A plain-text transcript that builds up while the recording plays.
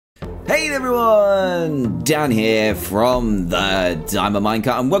Hey everyone! Dan here from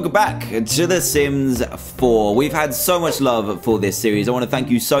TheDiamondMinecart and welcome back to The Sims 4. We've had so much love for this series. I want to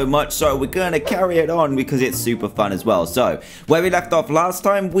thank you so much. So we're going to carry it on because it's super fun as well. So where we left off last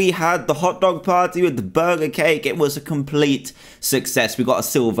time, we had the hot dog party with the burger cake. It was a complete success. We got a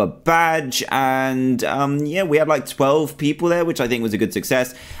silver badge and yeah, we had like 12 people there, which I think was a good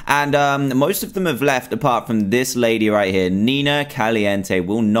success. And most of them have left apart from this lady right here. Nina Caliente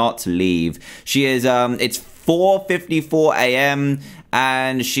will not leave. She is it's 4:54 a.m.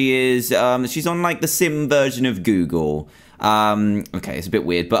 and she is she's on like the sim version of Google. Okay, it's a bit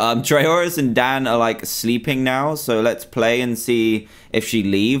weird, but Trehoris and Dan are like sleeping now, so let's play and see if she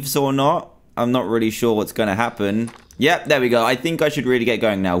leaves or not. I'm not really sure what's gonna happen. Yep, there we go. I think I should really get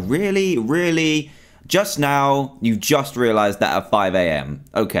going now. Really just now you just realized that at 5 a.m.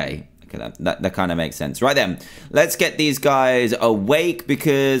 Okay, that kind of makes sense. Right then, let's get these guys awake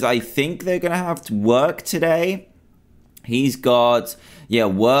because I think they're going to have to work today. He's got, yeah,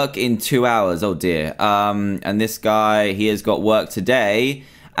 work in 2 hours. Oh, dear. And this guy, he has got work today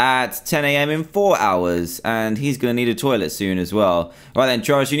at 10 a.m. in 4 hours. And he's going to need a toilet soon as well. Right then,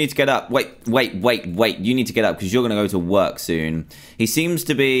 Charles, you need to get up. Wait. You need to get up because you're going to go to work soon. He seems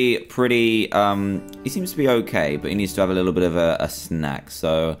to be pretty, he seems to be okay, but he needs to have a little bit of a snack.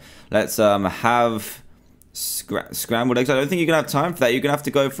 So let's have scrambled eggs. I don't think you're going to have time for that. You're going to have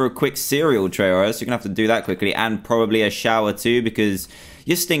to go for a quick cereal tray, or else you're going to have to do that quickly. And probably a shower too, because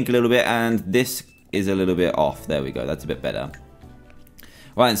you stink a little bit and this is a little bit off. There we go. That's a bit better.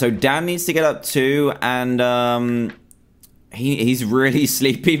 Right, and so Dan needs to get up too, and he's really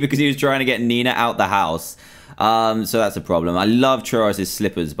sleepy because he was trying to get Nina out the house. So that's a problem. I love Trehoris'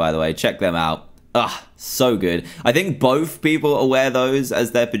 slippers, by the way. Check them out. Ah, so good. I think both people will wear those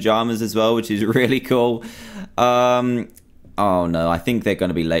as their pajamas as well, which is really cool. Oh no, I think they're going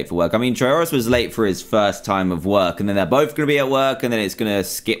to be late for work. I mean, Trehoris was late for his first time of work, and then they're both going to be at work, and then it's going to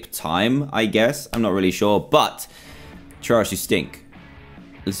skip time, I guess. I'm not really sure, but Trehoris, you stink.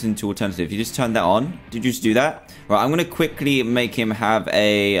 Listen to alternative. You just turned that on? Did you just do that? Right, I'm going to quickly make him have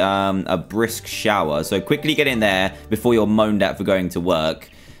a brisk shower. So quickly get in there before you're moaned at for going to work.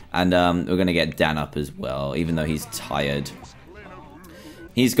 And we're going to get Dan up as well, even though he's tired.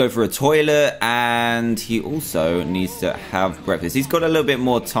 He needs to go for a toilet, and he also needs to have breakfast. He's got a little bit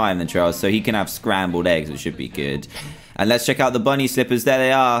more time than Charles, so he can have scrambled eggs, which should be good. And let's check out the bunny slippers. There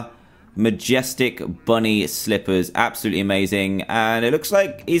they are. Majestic bunny slippers, absolutely amazing. And it looks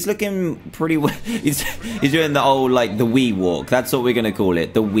like he's looking pretty well. He's doing the old, like, the wee walk. That's what we're gonna call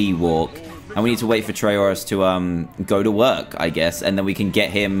it, the wee walk. And we need to wait for Trehoris to go to work, I guess, and then we can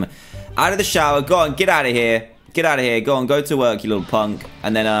get him out of the shower. Go on, get out of here. Get out of here. Go on, go to work, you little punk.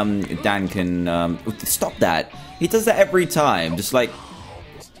 And then Dan can stop that. He does that every time. Just like,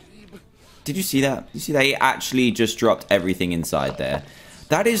 did you see that? You see that? He actually just dropped everything inside there.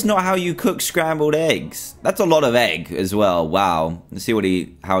 That is not how you cook scrambled eggs. That's a lot of egg as well. Wow. Let's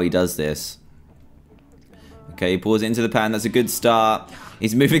see how he does this. Okay, he pours it into the pan. That's a good start.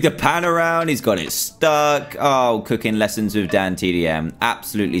 He's moving the pan around. He's got it stuck. Oh, cooking lessons with DanTDM.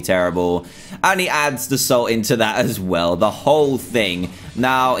 Absolutely terrible. And he adds the salt into that as well. The whole thing.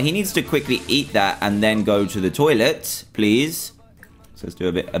 Now, he needs to quickly eat that and then go to the toilet, please. So let's do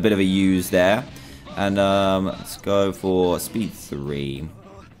a bit of a use there. And let's go for speed 3.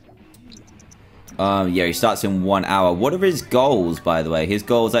 Yeah, he starts in 1 hour. What are his goals, by the way? His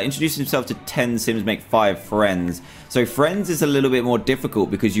goals are introduce himself to 10 Sims, make 5 friends. So friends is a little bit more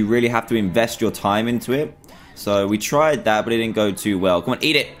difficult because you really have to invest your time into it. So we tried that, but it didn't go too well. Come on,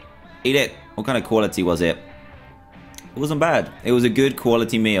 eat it. Eat it. What kind of quality was it? It wasn't bad. It was a good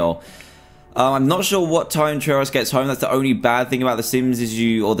quality meal. I'm not sure what time Trehoris gets home. That's the only bad thing about The Sims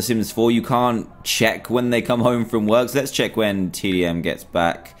or The Sims 4. You can't check when they come home from work. So let's check when TDM gets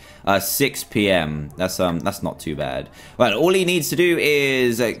back. 6 p.m. That's not too bad. Well, all he needs to do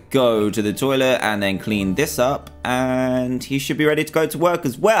is go to the toilet and then clean this up, and he should be ready to go to work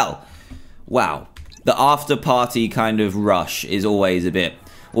as well. Wow, the after party kind of rush is always a bit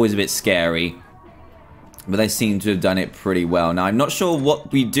scary. But they seem to have done it pretty well. Now, I'm not sure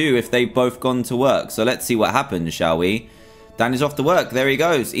what we do if they've both gone to work. So let's see what happens, shall we? Dan is off to work. There he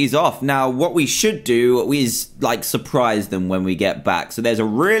goes. He's off. Now, what we should do is, like, surprise them when we get back. So there's a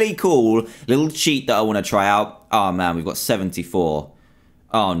really cool little cheat that I want to try out. Oh, man, we've got 74.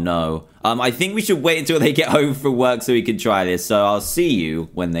 Oh, no. I think we should wait until they get home from work so we can try this. So I'll see you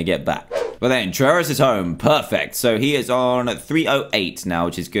when they get back. But then, Travis is home. Perfect. So he is on 308 now,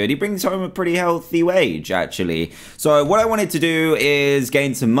 which is good. He brings home a pretty healthy wage, actually. So what I wanted to do is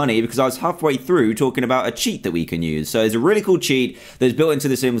gain some money because I was halfway through talking about a cheat that we can use. So there's a really cool cheat that's built into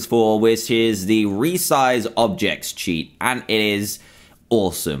The Sims 4, which is the resize objects cheat. And it is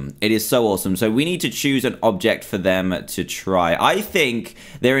awesome. It is so awesome. So we need to choose an object for them to try. I think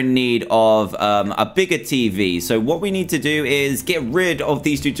they're in need of a bigger TV. So what we need to do is get rid of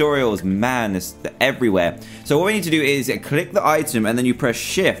these tutorials. Man, it's everywhere. So what we need to do is click the item and then you press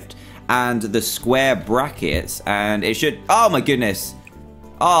shift and the square brackets and it should... Oh my goodness.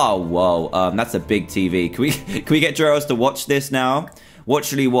 Oh, whoa. That's a big TV. Can we get Jaros to watch this now? What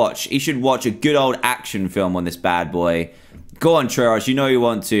should he watch? He should watch a good old action film on this bad boy. Go on, Treros, you know you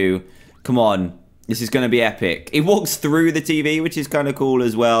want to. Come on. This is going to be epic. It walks through the TV, which is kind of cool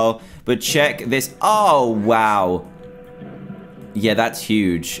as well. But check this. Oh, wow. Yeah, that's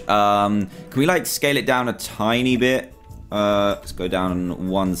huge. Can we, like, scale it down a tiny bit? Let's go down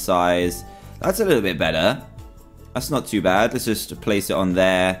one size. That's a little bit better. That's not too bad. Let's just place it on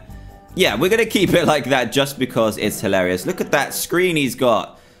there. Yeah, we're going to keep it like that just because it's hilarious. Look at that screen he's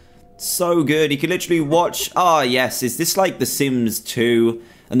got. So good. You can literally watch... Oh, yes. Is this like The Sims 2?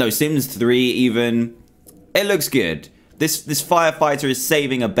 No, Sims 3 even. It looks good. This firefighter is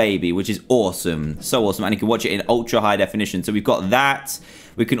saving a baby, which is awesome. So awesome. And you can watch it in ultra high definition. So we've got that.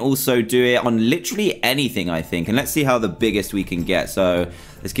 We can also do it on literally anything, I think. And let's see how the biggest we can get. So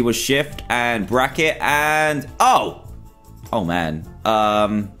let's keep a shift and bracket and... Oh! Oh, man.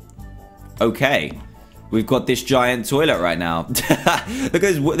 Okay. We've got this giant toilet right now. Look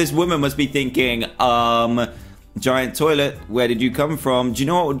at this woman must be thinking, giant toilet, where did you come from? Do you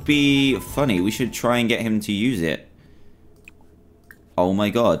know what would be funny? We should try and get him to use it. Oh my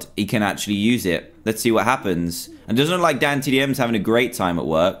god, he can actually use it. Let's see what happens. And doesn't look like DanTDM's having a great time at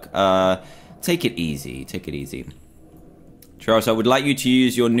work. Take it easy, take it easy. Charles, I would like you to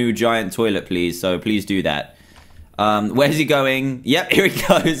use your new giant toilet, please. So please do that. Where's he going? Yep, here he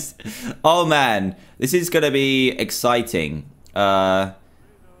goes. Oh, man. This is going to be exciting. Yeah,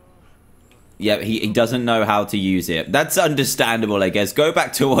 he doesn't know how to use it. That's understandable, I guess. Go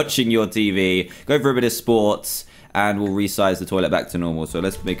back to watching your TV. Go for a bit of sports. And we'll resize the toilet back to normal. So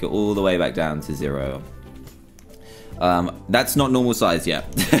let's make it all the way back down to 0. That's not normal size yet.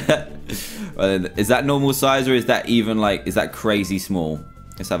 Is that normal size or is that even like... Is that crazy small?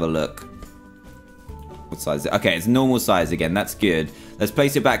 Let's have a look. What size is it? Okay, it's normal size again. That's good. Let's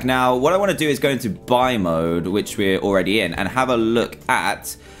place it back now. What I want to do is go into buy mode, which we're already in, and have a look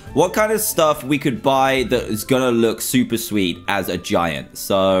at what kind of stuff we could buy that is going to look super sweet as a giant.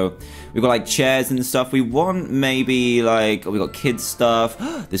 So we've got like chairs and stuff. We want maybe like... Oh, we got kids stuff.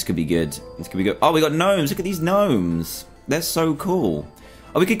 This could be good. This could be good. Oh, we got gnomes. Look at these gnomes. They're so cool.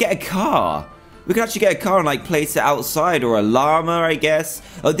 Oh, we could get a car. We could actually get a car and like place it outside, or a llama, I guess.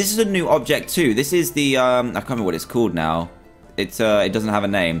 Oh, this is a new object too. This is the I can't remember what it's called now. It doesn't have a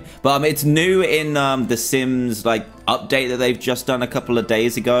name, but it's new in the Sims like update that they've just done a couple of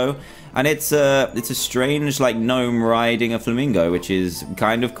days ago, and it's a strange like gnome riding a flamingo, which is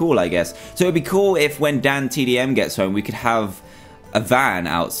kind of cool, I guess. So it'd be cool if when DanTDM gets home, we could have a van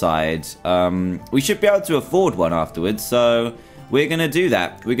outside. We should be able to afford one afterwards, so we're going to do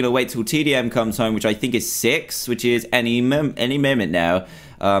that. We're going to wait till TDM comes home, which I think is 6, which is any moment now.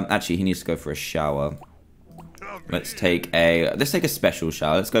 Actually, he needs to go for a shower. Let's take a special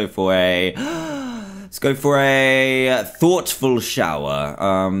shower. Let's go for a thoughtful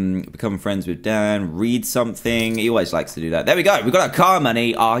shower. Become friends with Dan. Read something. He always likes to do that. There we go. We got our car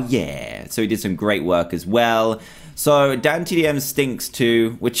money. Oh, yeah. So he did some great work as well. So DanTDM stinks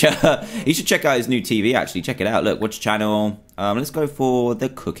too, which you should check out his new TV, actually. Check it out. Look, watch channel. Let's go for the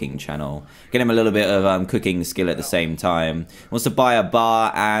cooking channel. Get him a little bit of cooking skill at the same time. Wants to buy a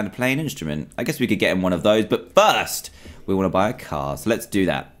bar and play an instrument. I guess we could get him one of those, but first we want to buy a car. So let's do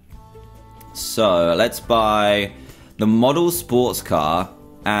that. So let's buy the model sports car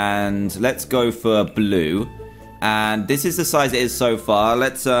and let's go for blue. And this is the size it is so far.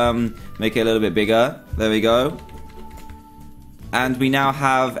 Let's make it a little bit bigger. There we go. And we now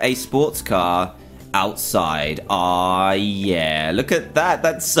have a sports car outside. Ah, yeah. Look at that.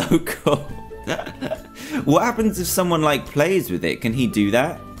 That's so cool. What happens if someone, like, plays with it? Can he do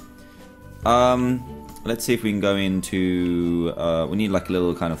that? Let's see if we can go into... we need, like, a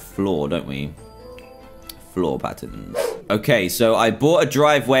little kind of floor, don't we? Floor patterns. Okay, so I bought a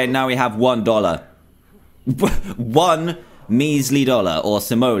driveway and now we have $1. One measly dollar, or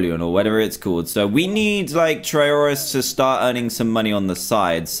simoleon, or whatever it's called. So we need like Traorus to start earning some money on the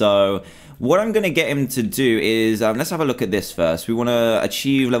side. So what I'm going to get him to do is, let's have a look at this first. We want to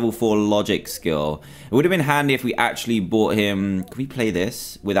achieve level 4 logic skill. It would have been handy if we actually bought him... Can we play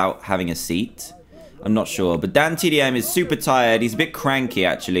this without having a seat? I'm not sure. But DanTDM is super tired. He's a bit cranky,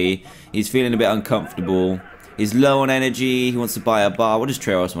 actually. He's feeling a bit uncomfortable. He's low on energy. He wants to buy a bar. What does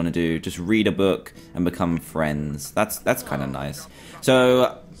Treoros want to do? Just read a book and become friends. That's kind of nice.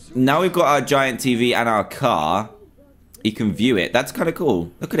 So now we've got our giant TV and our car. You can view it. That's kind of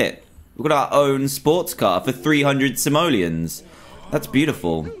cool. Look at it. We've got our own sports car for 300 simoleons. That's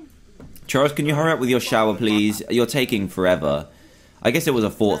beautiful. Charles, can you hurry up with your shower, please? You're taking forever. I guess it was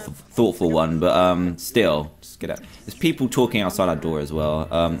a thoughtful one, but still. Just get out. There's people talking outside our door as well.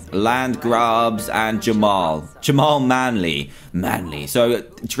 Land Grabs and Jamal. Jamal Manley. So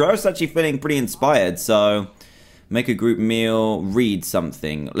Charles actually feeling pretty inspired, so... Make a group meal, read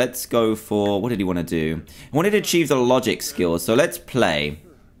something. Let's go for... What did he want to do? He wanted to achieve the logic skill, so let's play.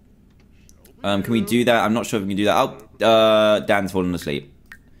 Can we do that? I'm not sure if we can do that. Oh, Dan's fallen asleep.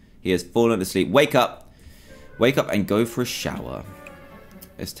 He has fallen asleep. Wake up. Wake up and go for a shower.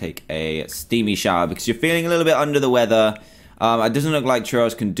 Let's take a steamy shower because you're feeling a little bit under the weather. It doesn't look like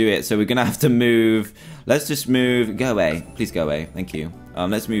Charles can do it, so we're going to have to move. Let's just move. Go away. Please go away. Thank you.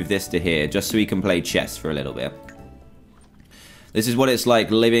 Let's move this to here just so we can play chess for a little bit. This is what it's like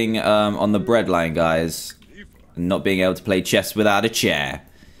living on the breadline, guys. And not being able to play chess without a chair.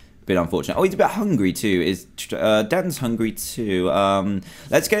 Bit unfortunate. Oh, he's a bit hungry too. Dan's hungry too.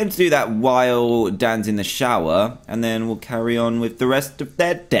 Let's get him to do that while Dan's in the shower. And then we'll carry on with the rest of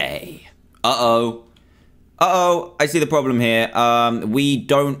their day. Uh-oh. Uh-oh. I see the problem here. We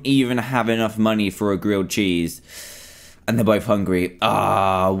don't even have enough money for a grilled cheese. And they're both hungry.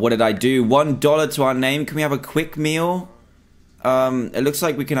 What did I do? $1 to our name. Can we have a quick meal? It looks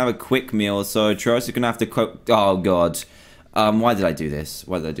like we can have a quick meal, so Charles is gonna have to cook. Oh god, why did I do this?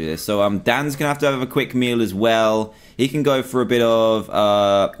 So Dan's gonna have to have a quick meal as well. He can go for a bit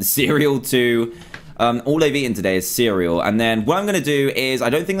of cereal too. All they've eaten today is cereal, and then what I'm gonna do is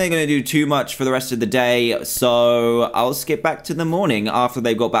I don't think they're gonna do too much for the rest of the day, so I'll skip back to the morning after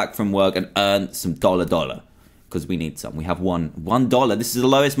they got back from work and earn some dollar because we need some. We have $1. This is the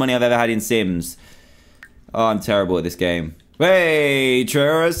lowest money I've ever had in Sims. Oh, I'm terrible at this game. Hey,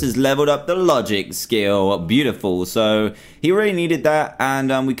 Treoros has leveled up the logic skill. Beautiful. So he really needed that,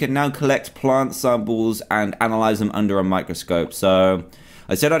 and we can now collect plant samples and analyze them under a microscope. So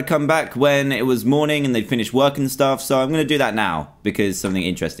I said I'd come back when it was morning and they'd finished work and stuff, so I'm going to do that now because something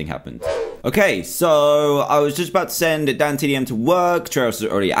interesting happened. Okay, so I was just about to send DanTDM to work. Treoros is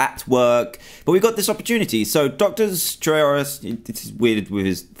already at work, but we got this opportunity. So Dr. Treoros, this is weird with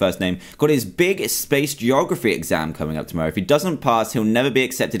his first name, got his big space geography exam coming up tomorrow. If he doesn't pass, he'll never be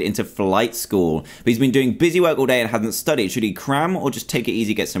accepted into flight school. But he's been doing busy work all day and hasn't studied. Should he cram or just take it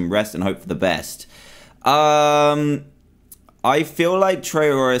easy, get some rest, and hope for the best? I feel like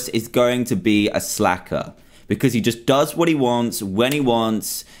Treoros is going to be a slacker because he just does what he wants when he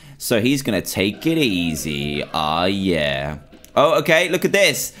wants. So he's going to take it easy. Yeah. Oh, okay. Look at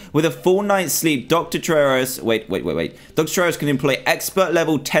this. With a full night's sleep, Dr. Treoros... Wait. Dr. Treoros can employ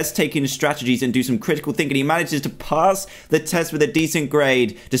expert-level test-taking strategies and do some critical thinking. He manages to pass the test with a decent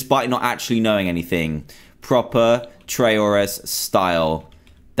grade despite not actually knowing anything. Proper Treoros style.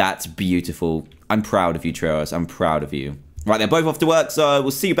 That's beautiful. I'm proud of you, Treoros. I'm proud of you. Right, they're both off to work, so we'll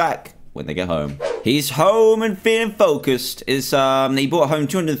see you back when they get home. He's home and feeling focused. He brought home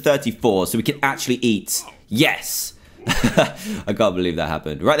 234, so we can actually eat. Yes! I can't believe that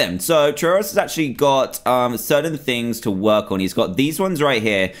happened. Right then, so Treoros has actually got certain things to work on. He's got these ones right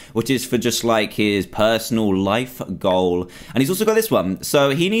here, which is for just like his personal life goal. And he's also got this one. So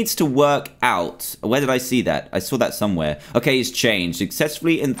he needs to work out. Where did I see that? I saw that somewhere. Okay, he's changed.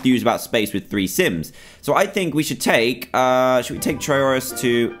 Successfully enthused about space with 3 Sims. So I think we should take, should we take Treoros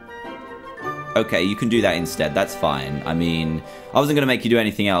to... Okay, you can do that instead. That's fine. I mean, I wasn't going to make you do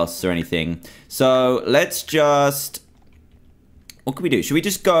anything else or anything. So let's just... What can we do? Should we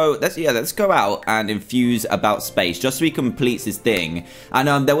just go... Let's go out and infuse about space just so he completes his thing.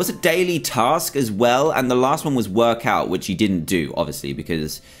 And there was a daily task as well. And the last one was work out, which he didn't do, obviously,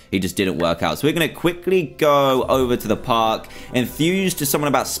 because he just didn't work out. So we're going to quickly go over to the park, enthuse to someone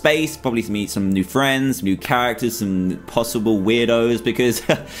about space, probably to meet some new friends, new characters, some possible weirdos, because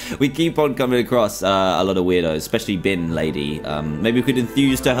we keep on coming across a lot of weirdos, especially Bin Lady. Maybe we could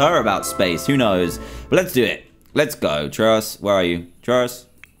enthuse to her about space. Who knows? But let's do it. Let's go. Treoros, where are you? Treoros?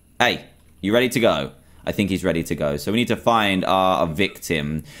 Hey, you ready to go? I think he's ready to go. So we need to find our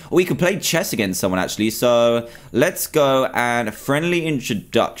victim. Or we could play chess against someone, actually. So let's go and friendly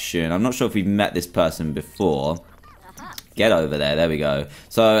introduction. I'm not sure if we've met this person before. Get over there. There we go.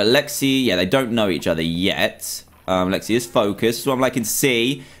 So Lexi, yeah, they don't know each other yet. Lexi is focused. So I'm liking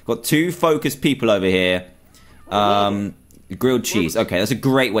C. Got 2 focused people over here. Grilled cheese. Okay, that's a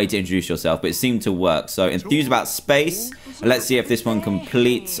great way to introduce yourself, but it seemed to work. So enthused about space. Let's see if this one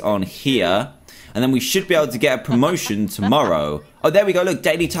completes on here. And then we should be able to get a promotion tomorrow. Oh, there we go. Look,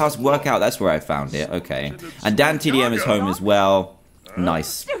 daily task workout. That's where I found it. Okay. And DanTDM is home as well.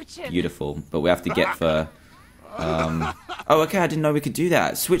 Nice. Beautiful. But we have to get for... oh, okay. I didn't know we could do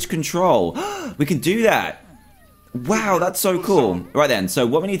that. Switch control. We can do that. Wow, that's so cool. Right then, so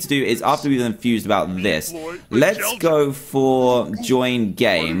what we need to do is, after we've infused about this, let's go for join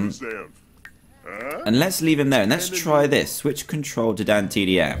game. And let's leave him there. And let's try this. Switch control to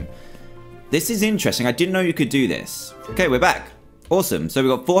DanTDM. This is interesting. I didn't know you could do this. Okay, we're back. Awesome. So we've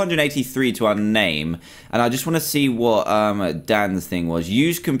got 483 to our name. And I just want to see what Dan's thing was.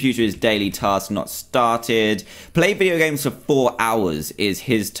 Use computer is daily task not started. Play video games for 4 hours is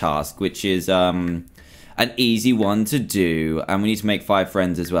his task, which is an easy one to do. And we need to make 5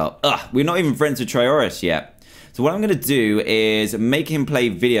 friends as well. Ugh, we're not even friends with Trioris yet. So what I'm going to do is make him play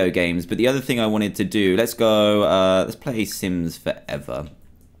video games. But the other thing I wanted to do, let's go, let's play Sims Forever.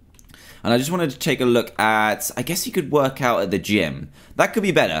 And I just wanted to take a look at, I guess he could work out at the gym. That could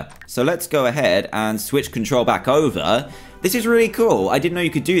be better. So let's go ahead and switch control back over. This is really cool. I didn't know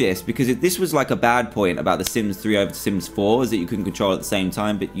you could do this because this was like a bad point about the Sims 3 over to Sims 4 is that you couldn't control at the same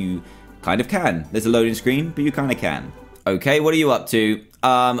time, but you kind of can. There's a loading screen, but you kind of can. Okay, what are you up to?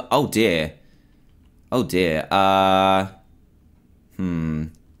 Oh dear. Oh dear.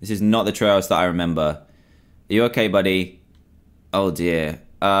 This is not the trails that I remember. Are you okay, buddy? Oh dear.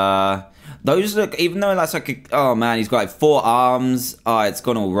 Those look, even though that's like a, oh man, he's got like 4 arms. Oh, it's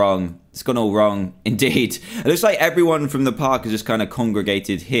gone all wrong. It's gone all wrong, indeed. It looks like everyone from the park is just kind of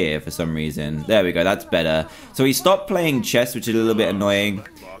congregated here for some reason. There we go, that's better. So he stopped playing chess, which is a little bit annoying.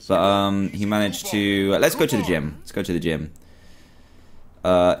 But he managed to, let's go to the gym. Let's go to the gym.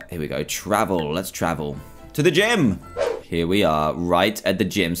 Here we go, travel, let's travel. To the gym! Here we are, right at the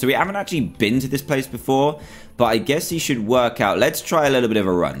gym. So we haven't actually been to this place before, but I guess he should work out. Let's try a little bit of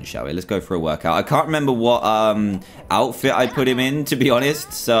a run, shall we? Let's go for a workout. I can't remember what outfit I put him in, to be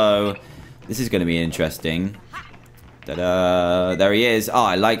honest, so this is going to be interesting. Ta-da! There he is. Oh,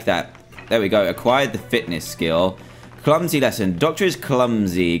 I like that. There we go. Acquired the fitness skill. Clumsy lesson. Doctor is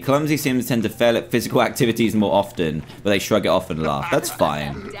clumsy. Clumsy Sims tend to fail at physical activities more often, but they shrug it off and laugh. That's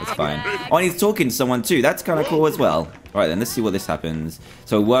fine. That's fine. Oh, and he's talking to someone too. That's kind of cool as well. All right, then let's see what this happens.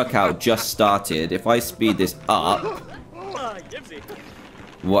 So workout just started. If I speed this up,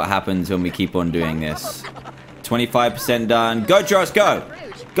 what happens when we keep on doing this? 25% done. Go, Josh, go.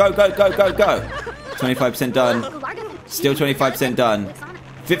 Go, go, go, go, go. 25% done. Still 25% done.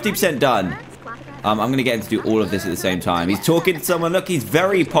 50% done. I'm going to get him to do all of this at the same time. He's talking to someone. Look, he's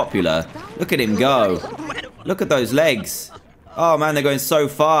very popular. Look at him go. Look at those legs. Oh, man, they're going so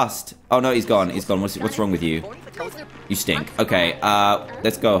fast. Oh, no, he's gone. He's gone. What's wrong with you? You stink. Okay,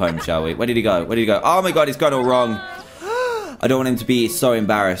 let's go home, shall we? Where did he go? Where did he go? Oh, my God, he's gone all wrong. I don't want him to be so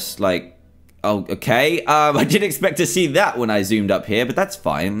embarrassed. Like, oh, okay. I didn't expect to see that when I zoomed up here, but that's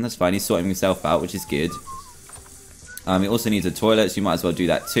fine. That's fine. He's sorting himself out, which is good. He also needs a toilet, so you might as well do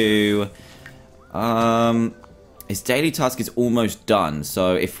that too. His daily task is almost done,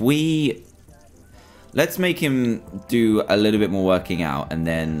 so if we, let's make him do a little bit more working out, and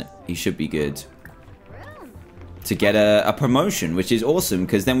then he should be good to get a promotion, which is awesome,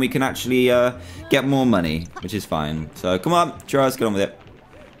 because then we can actually get more money, which is fine. So come on, Charles, get on with it.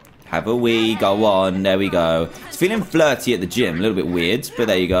 Have a wee, go on, there we go. He's feeling flirty at the gym, a little bit weird, but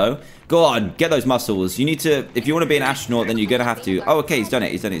there you go. Go on, get those muscles. You need to, if you want to be an astronaut, then you're going to have to. Oh, okay, he's done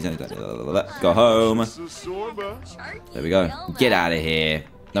it. He's done it. He's done it. Let's go home. There we go. Get out of here.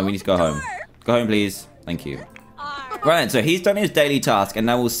 No, we need to go home. Go home, please. Thank you. Right, so he's done his daily task, and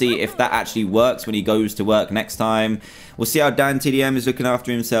now we'll see if that actually works when he goes to work next time. We'll see how DanTDM is looking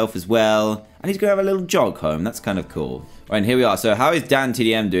after himself as well. And he's going to have a little jog home. That's kind of cool. Right, and here we are. So how is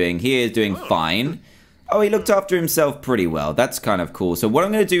DanTDM doing? He is doing fine. Oh, he looked after himself pretty well. That's kind of cool. So what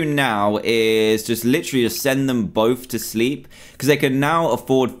I'm going to do now is just literally just send them both to sleep, because they can now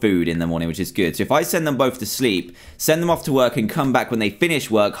afford food in the morning, which is good. So if I send them both to sleep, send them off to work and come back when they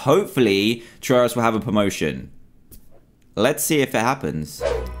finish work, hopefully Travis will have a promotion. Let's see if it happens.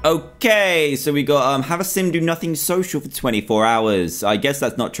 Okay, so we got have a sim do nothing social for 24 hours. I guess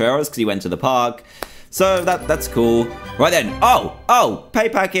that's not Travis because he went to the park. So that's cool. Right then. Oh, pay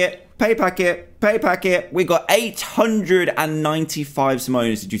packet. Pay packet, pay packet. We got 895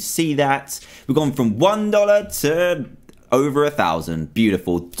 simoleons. Did you see that? We've gone from $1 to over 1,000.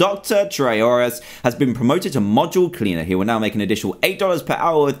 Beautiful. Dr. Trayaurus has been promoted to module cleaner. He will now make an additional $8 per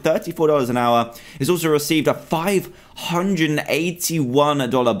hour with $34 an hour. He's also received a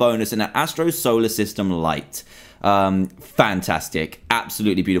 $581 bonus in an Astro Solar System light. Fantastic.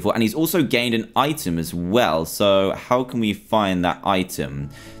 Absolutely beautiful. And he's also gained an item as well. So how can we find that item?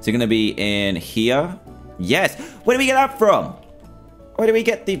 Is it going to be in here? Yes. Where do we get that from? Where do we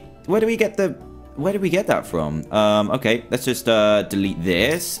get that from? Okay, let's just delete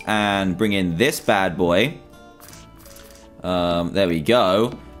this and bring in this bad boy. There we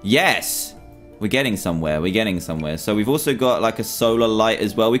go. Yes. We're getting somewhere. We're getting somewhere. So we've also got like a solar light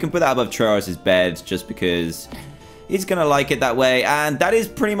as well. We can put that above Trayaurus' bed just because he's going to like it that way. And that is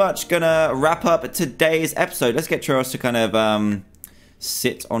pretty much going to wrap up today's episode. Let's get Trayaurus to kind of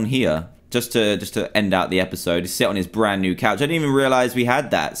sit on here. Just to end out the episode, sit on his brand new couch. I didn't even realize we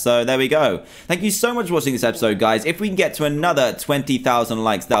had that. So there we go. Thank you so much for watching this episode, guys. If we can get to another 20,000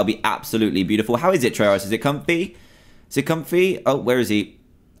 likes, that'll be absolutely beautiful. How is it, Trayaurus? Is it comfy? Is it comfy? Oh, where is he?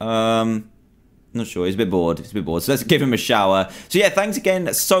 Not sure. He's a bit bored. He's a bit bored. So let's give him a shower. So yeah, thanks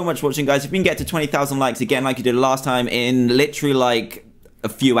again so much for watching, guys. If we can get to 20,000 likes again, like you did last time, in literally like a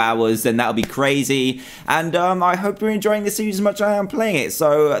few hours, then that'll be crazy. And I hope you're enjoying this series as much as I am playing it.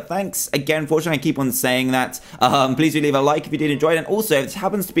 So thanks again for watching. I keep on saying that. Please do leave a like if you did enjoy it. And also, if this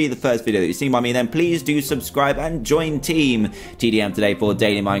happens to be the first video that you've seen by me, then please do subscribe and join Team TDM today for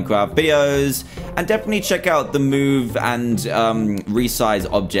daily Minecraft videos. And definitely check out the move and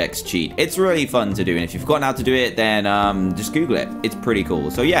resize objects cheat. It's really fun to do. And if you've forgotten how to do it, then just Google it. It's pretty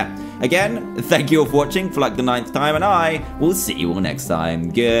cool. So yeah, again, thank you all for watching for like the 9th time. And I will see you all next time.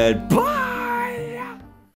 Goodbye.